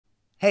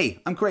Hey,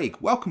 I'm Craig.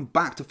 Welcome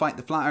back to Fight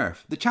the Flat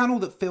Earth, the channel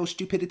that fills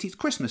stupidity's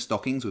Christmas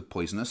stockings with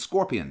poisonous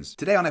scorpions.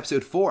 Today on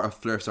episode 4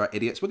 of Flerfs Are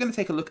Idiots, we're going to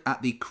take a look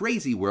at the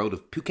crazy world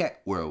of Phuket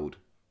world.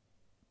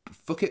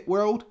 Fuckwit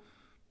world?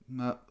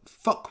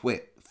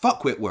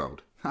 Fuckwit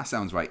world. That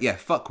sounds right. Yeah,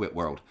 Fuckwit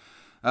world.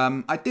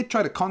 I did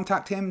try to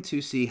contact him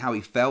to see how he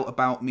felt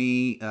about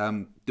me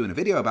doing a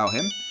video about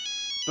him,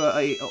 but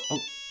there's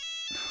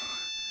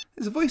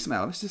a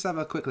voicemail. Let's just have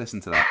a quick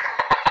listen to that.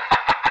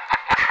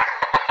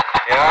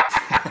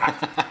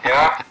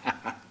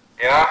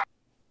 Yeah.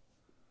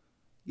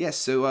 Yes,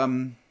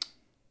 so,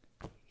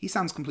 he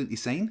sounds completely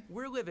sane.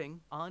 We're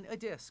living on a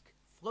disk,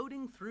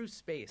 floating through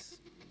space,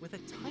 with a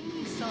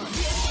tiny sun.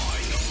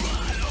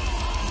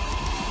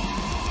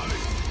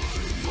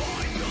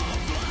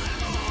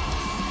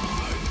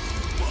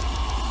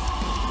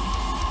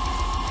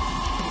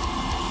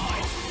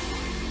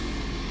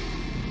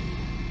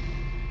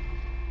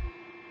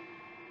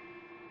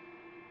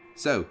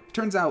 So,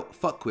 turns out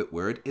Fuckwit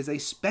word is a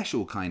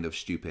special kind of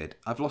stupid.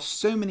 I've lost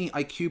so many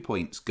IQ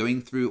points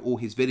going through all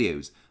his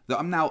videos that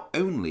I'm now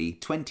only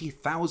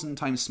 20,000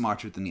 times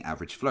smarter than the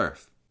average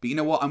Flerf. But you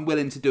know what? I'm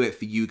willing to do it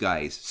for you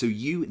guys, so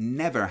you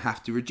never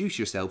have to reduce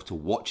yourself to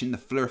watching the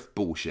Flerf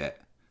bullshit.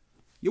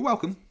 You're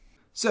welcome.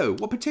 So,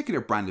 what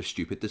particular brand of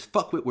stupid does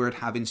Fuckwit word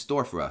have in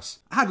store for us?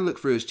 I had a look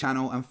through his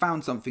channel and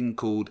found something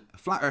called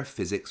Flat Earth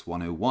Physics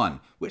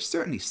 101, which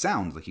certainly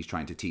sounds like he's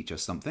trying to teach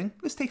us something.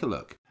 Let's take a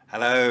look.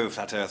 Hello,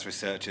 Flat Earth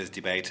researchers,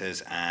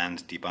 debaters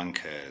and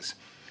debunkers.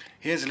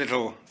 Here's a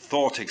little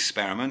thought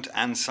experiment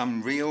and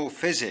some real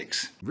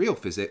physics. Real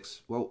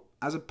physics? Well,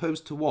 as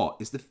opposed to what?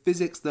 Is the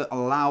physics that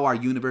allow our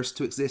universe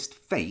to exist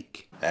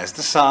fake? There's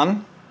the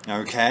sun,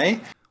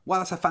 okay. Well,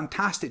 that's a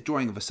fantastic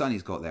drawing of a sun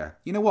he's got there.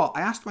 You know what? I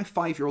asked my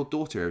 5-year-old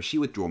daughter if she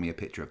would draw me a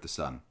picture of the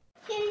sun.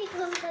 Here you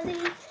go, Daddy.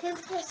 Here's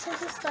the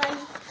sun.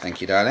 Thank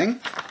you,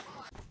 darling.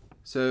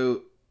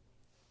 So,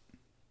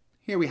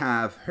 here we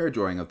have her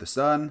drawing of the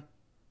sun.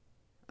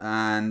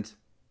 And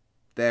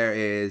there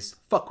is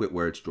Fuckwit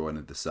word's drawing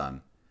of the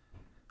sun.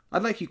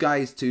 I'd like you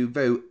guys to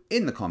vote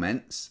in the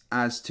comments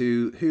as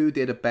to who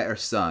did a better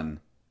sun,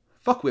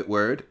 Fuckwit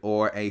word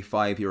or a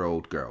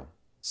 5-year-old girl.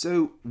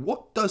 So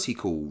what does he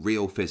call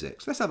real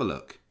physics? Let's have a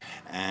look.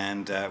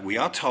 And we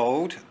are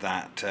told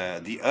that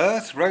the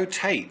Earth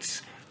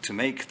rotates to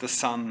make the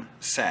sun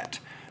set.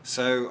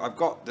 So I've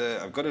got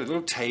a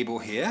little table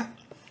here,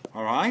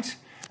 all right,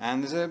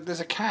 and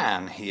there's a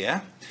can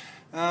here.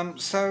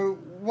 So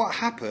what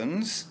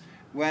happens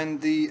when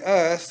the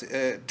Earth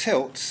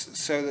tilts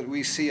so that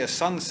we see a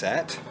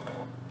sunset?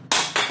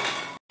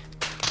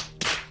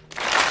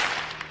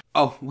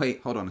 Oh, wait,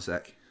 hold on a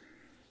sec.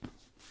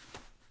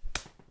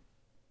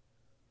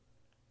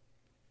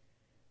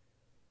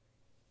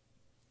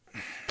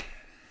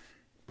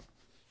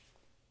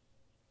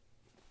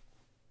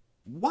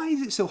 Why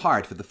is it so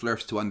hard for the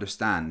Flerfs to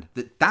understand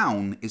that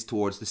down is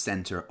towards the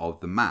centre of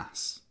the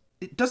mass?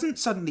 It doesn't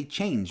suddenly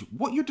change.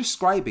 What you're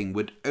describing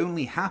would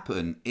only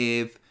happen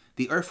if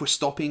the Earth was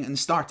stopping and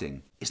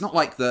starting. It's not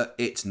like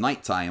it's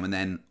nighttime and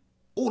then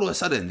all of a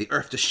sudden the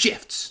Earth just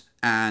shifts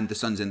and the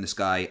sun's in the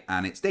sky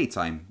and it's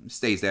daytime. It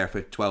stays there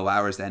for 12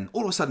 hours, then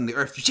all of a sudden the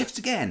Earth shifts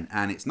again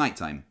and it's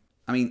nighttime.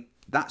 I mean,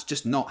 that's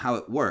just not how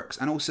it works.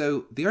 And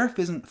also, the Earth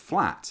isn't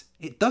flat.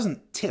 It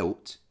doesn't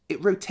tilt,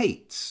 it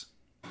rotates.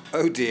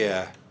 Oh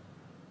dear.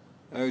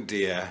 Oh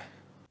dear.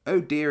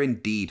 Oh dear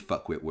indeed,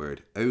 Fuckwit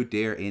word. Oh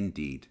dear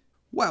indeed.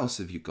 What else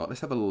have you got? Let's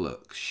have a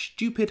look.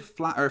 Stupid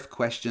flat earth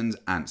questions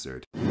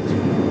answered.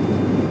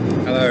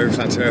 Hello,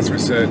 flat earth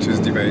researchers,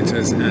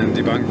 debaters and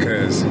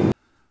debunkers.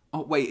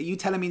 Oh wait, are you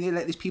telling me they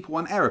let these people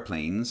on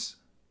aeroplanes?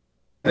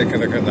 Take a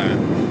look at that.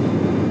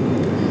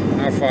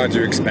 How far do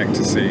you expect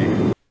to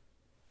see?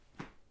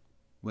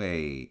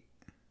 Wait.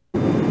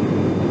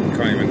 You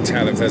can't even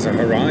tell if there's a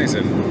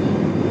horizon.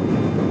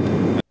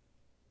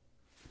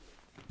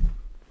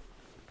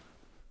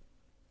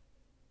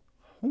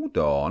 Hold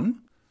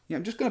on. Yeah,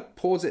 I'm just going to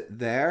pause it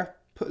there,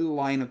 put a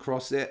line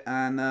across it,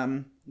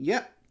 and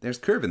yep, there's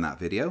curve in that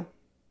video.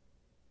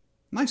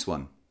 Nice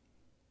one.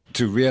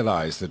 To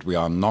realise that we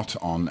are not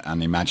on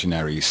an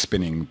imaginary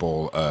spinning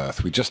ball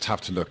Earth, we just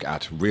have to look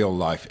at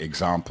real-life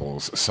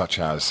examples such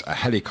as a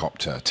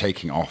helicopter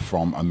taking off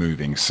from a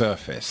moving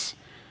surface.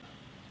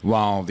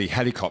 While the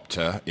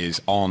helicopter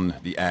is on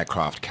the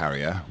aircraft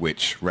carrier,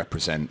 which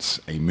represents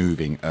a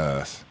moving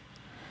Earth,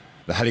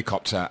 the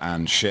helicopter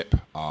and ship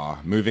are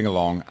moving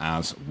along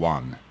as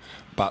one.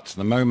 But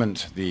the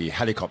moment the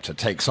helicopter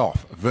takes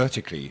off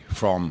vertically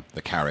from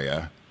the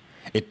carrier,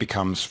 it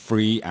becomes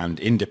free and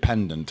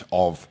independent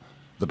of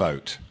the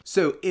boat.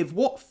 So if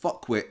what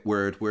Fuckwit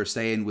word we're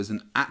saying was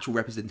an actual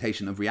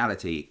representation of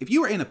reality, if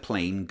you were in a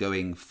plane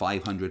going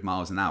 500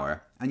 miles an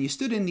hour and you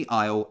stood in the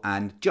aisle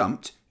and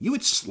jumped, you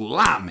would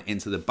slam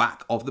into the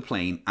back of the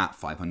plane at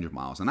 500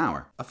 miles an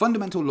hour. A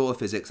fundamental law of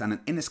physics and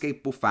an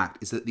inescapable fact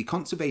is that the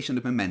conservation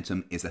of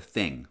momentum is a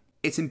thing.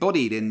 It's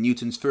embodied in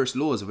Newton's first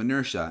laws of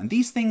inertia, and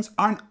these things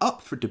aren't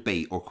up for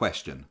debate or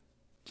question.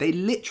 They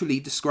literally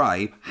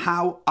describe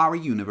how our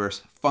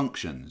universe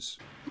functions.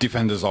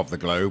 Defenders of the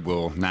globe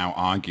will now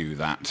argue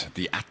that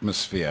the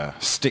atmosphere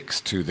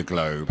sticks to the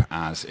globe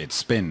as it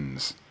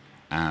spins,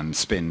 and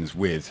spins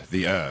with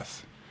the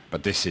Earth.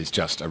 But this is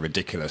just a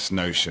ridiculous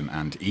notion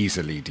and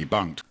easily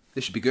debunked.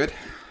 This should be good.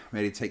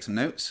 Ready to take some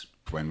notes?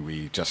 When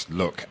we just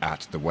look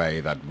at the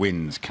way that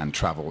winds can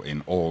travel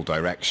in all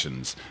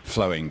directions,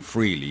 flowing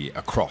freely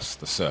across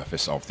the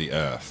surface of the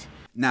Earth.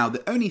 Now,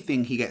 the only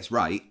thing he gets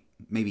right,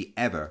 maybe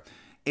ever,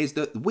 is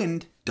that the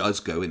wind does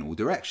go in all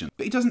directions.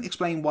 But he doesn't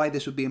explain why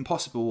this would be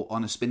impossible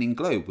on a spinning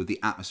globe with the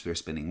atmosphere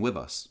spinning with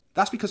us.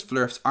 That's because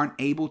Flerfs aren't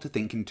able to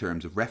think in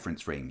terms of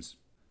reference frames.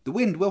 The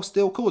wind will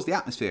still cause the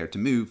atmosphere to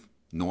move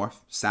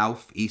north,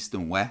 south, east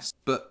and west,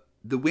 but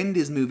the wind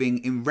is moving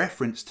in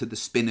reference to the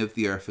spin of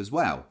the Earth as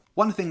well.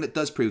 One thing that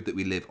does prove that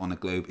we live on a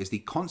globe is the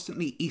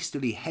constantly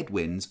easterly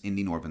headwinds in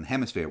the northern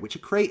hemisphere, which are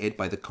created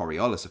by the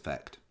Coriolis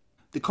effect.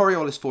 The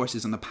Coriolis force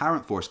is an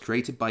apparent force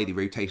created by the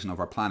rotation of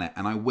our planet,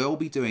 and I will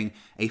be doing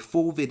a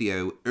full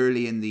video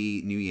early in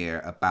the new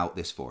year about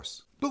this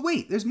force. But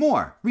wait, there's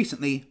more!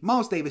 Recently,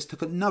 Miles Davis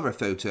took another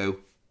photo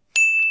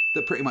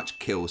that pretty much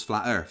kills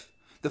Flat Earth.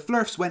 The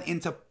Flerfs went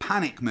into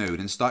panic mode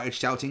and started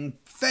shouting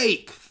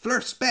fake,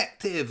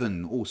 Flerspective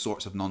and all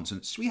sorts of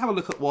nonsense. Should we have a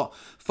look at what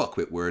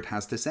Fuckwit word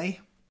has to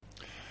say?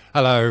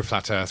 Hello,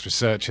 Flat Earth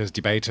researchers,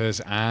 debaters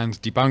and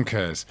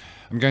debunkers.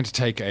 I'm going to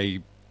take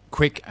a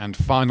quick and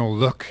final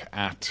look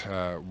at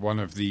one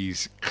of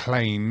these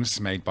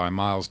claims made by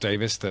Miles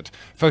Davis that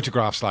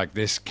photographs like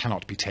this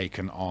cannot be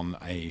taken on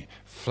a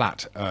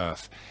flat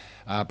Earth.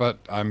 But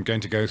I'm going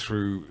to go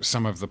through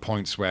some of the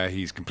points where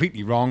he's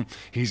completely wrong.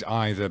 He's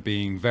either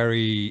being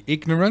very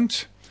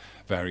ignorant,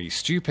 very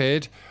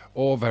stupid,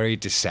 or very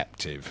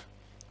deceptive.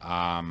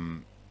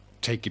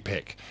 Take your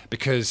pick.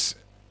 Because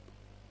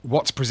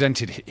what's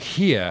presented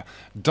here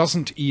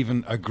doesn't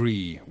even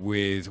agree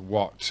with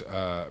what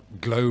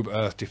globe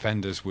Earth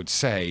defenders would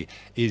say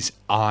is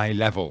eye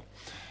level.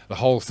 The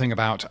whole thing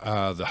about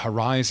the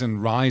horizon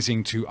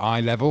rising to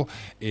eye level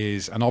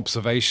is an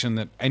observation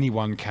that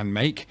anyone can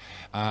make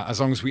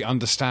as long as we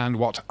understand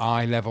what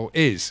eye level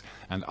is.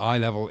 And eye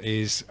level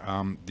is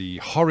the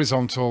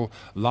horizontal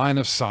line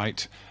of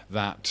sight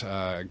that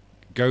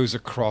goes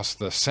across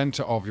the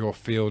center of your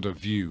field of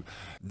view.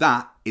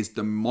 That is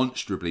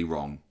demonstrably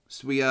wrong.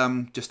 So we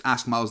just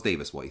ask Miles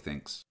Davis what he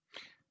thinks.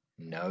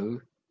 No,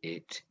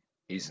 it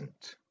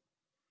isn't.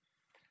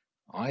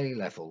 Eye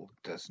level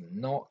does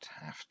not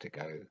have to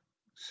go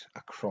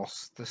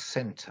across the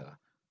center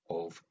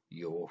of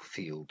your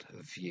field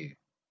of view.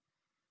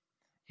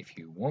 If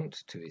you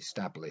want to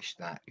establish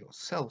that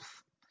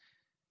yourself,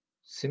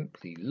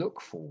 simply look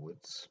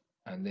forwards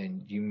and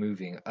then you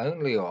moving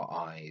only your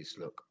eyes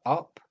look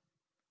up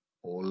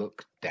or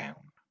look down.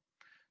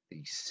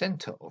 The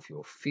center of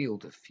your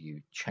field of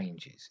view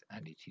changes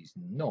and it is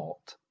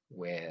not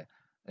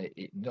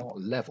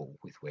level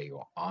with where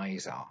your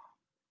eyes are.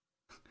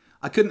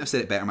 I couldn't have said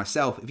it better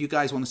myself. If you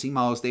guys want to see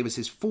Miles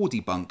Davis's full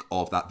debunk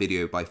of that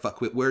video by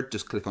Fuckwit Word,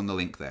 just click on the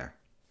link there.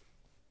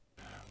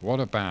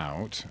 What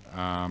about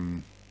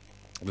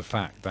the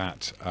fact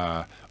that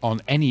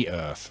on any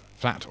Earth,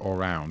 flat or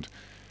round,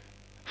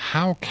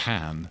 how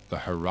can the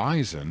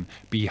horizon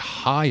be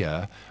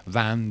higher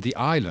than the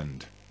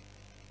island?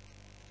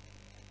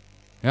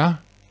 Yeah?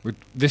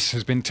 This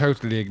has been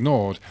totally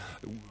ignored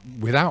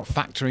without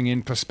factoring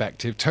in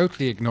perspective,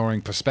 totally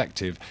ignoring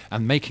perspective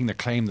and making the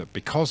claim that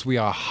because we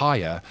are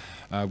higher,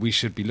 we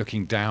should be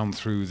looking down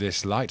through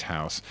this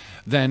lighthouse.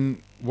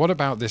 Then what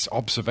about this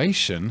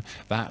observation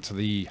that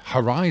the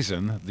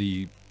horizon,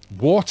 the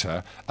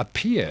water,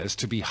 appears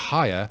to be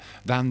higher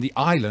than the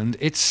island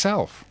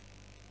itself?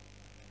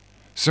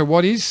 So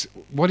what is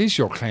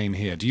your claim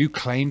here? Do you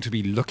claim to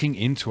be looking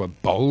into a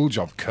bulge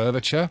of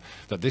curvature,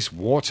 that this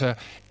water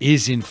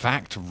is in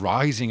fact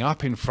rising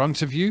up in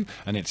front of you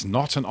and it's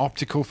not an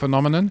optical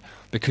phenomenon?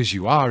 Because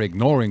you are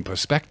ignoring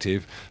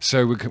perspective,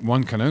 so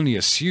one can only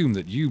assume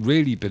that you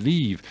really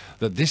believe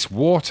that this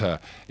water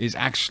is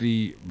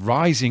actually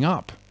rising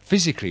up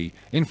physically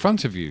in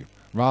front of you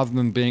rather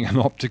than being an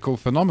optical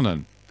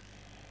phenomenon.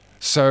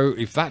 So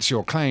if that's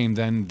your claim,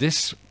 then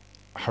this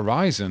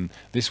horizon,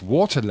 this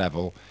water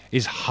level,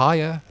 is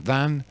higher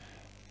than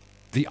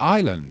the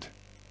island.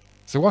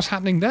 So what's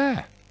happening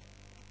there?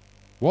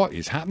 What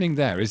is happening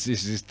there? Is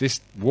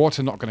this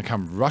water not going to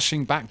come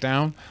rushing back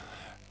down,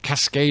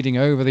 cascading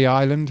over the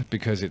island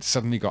because it's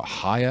suddenly got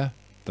higher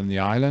than the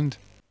island?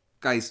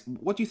 Guys,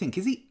 what do you think?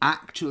 Is he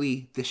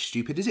actually this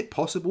stupid? Is it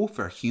possible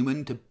for a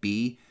human to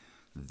be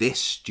this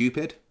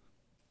stupid?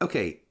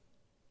 Okay,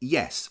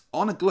 yes,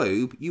 on a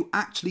globe, you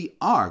actually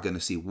are going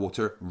to see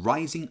water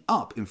rising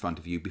up in front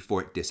of you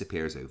before it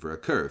disappears over a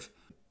curve.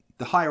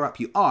 The higher up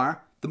you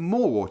are, the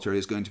more water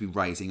is going to be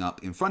rising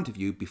up in front of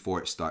you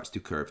before it starts to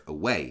curve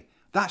away.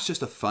 That's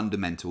just a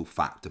fundamental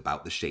fact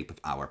about the shape of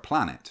our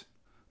planet.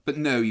 But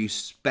no, you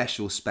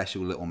special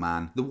little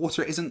man, the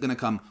water isn't going to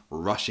come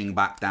rushing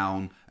back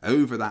down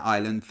over that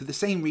island for the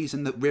same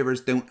reason that rivers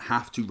don't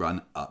have to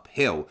run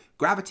uphill.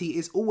 Gravity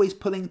is always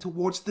pulling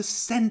towards the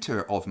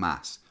center of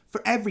mass.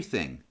 for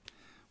everything.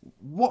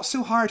 What's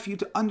so hard for you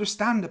to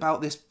understand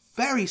about this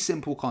very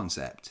simple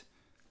concept?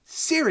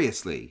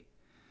 Seriously?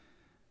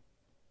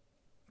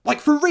 Like,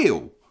 for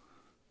real?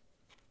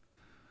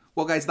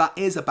 Well guys, that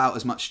is about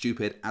as much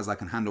stupid as I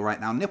can handle right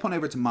now. Nip on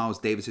over to Miles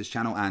Davis's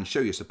channel and show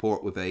your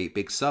support with a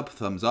big sub,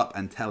 thumbs up,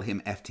 and tell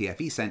him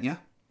FTFE sent you.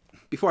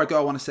 Before I go,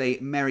 I want to say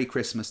Merry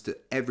Christmas to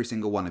every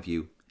single one of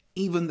you,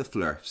 even the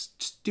Flerfs.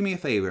 Just do me a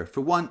favour, for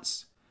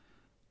once,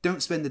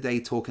 don't spend the day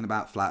talking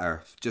about Flat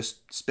Earth.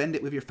 Just spend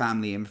it with your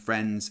family and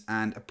friends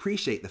and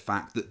appreciate the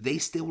fact that they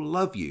still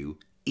love you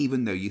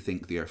even though you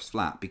think the Earth's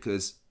flat,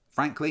 because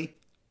frankly,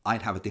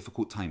 I'd have a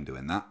difficult time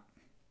doing that.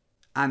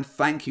 And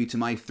thank you to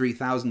my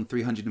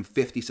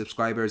 3,350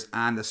 subscribers,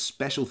 and a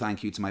special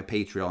thank you to my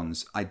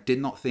Patreons. I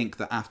did not think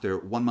that after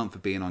 1 month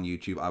of being on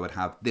YouTube I would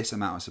have this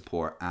amount of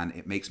support, and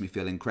it makes me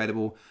feel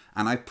incredible,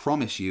 and I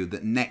promise you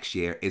that next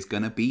year is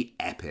going to be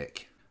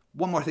epic.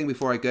 One more thing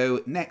before I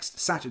go. Next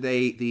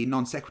Saturday, the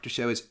Non Sequitur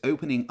show is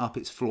opening up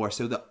its floor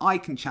so that I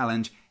can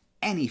challenge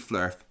any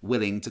Flerf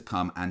willing to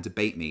come and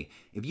debate me.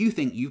 If you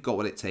think you've got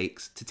what it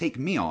takes to take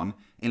me on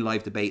in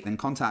live debate, then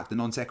contact the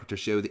Non Sequitur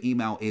show. The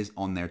email is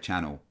on their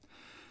channel.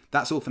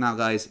 That's all for now,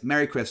 guys.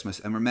 Merry Christmas,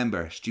 and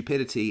remember,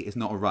 stupidity is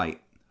not a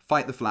right.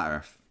 Fight the Flat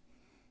Earth.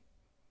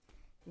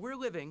 We're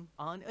living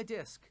on a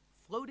disk,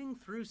 floating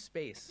through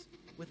space,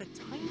 with a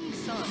tiny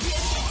sun.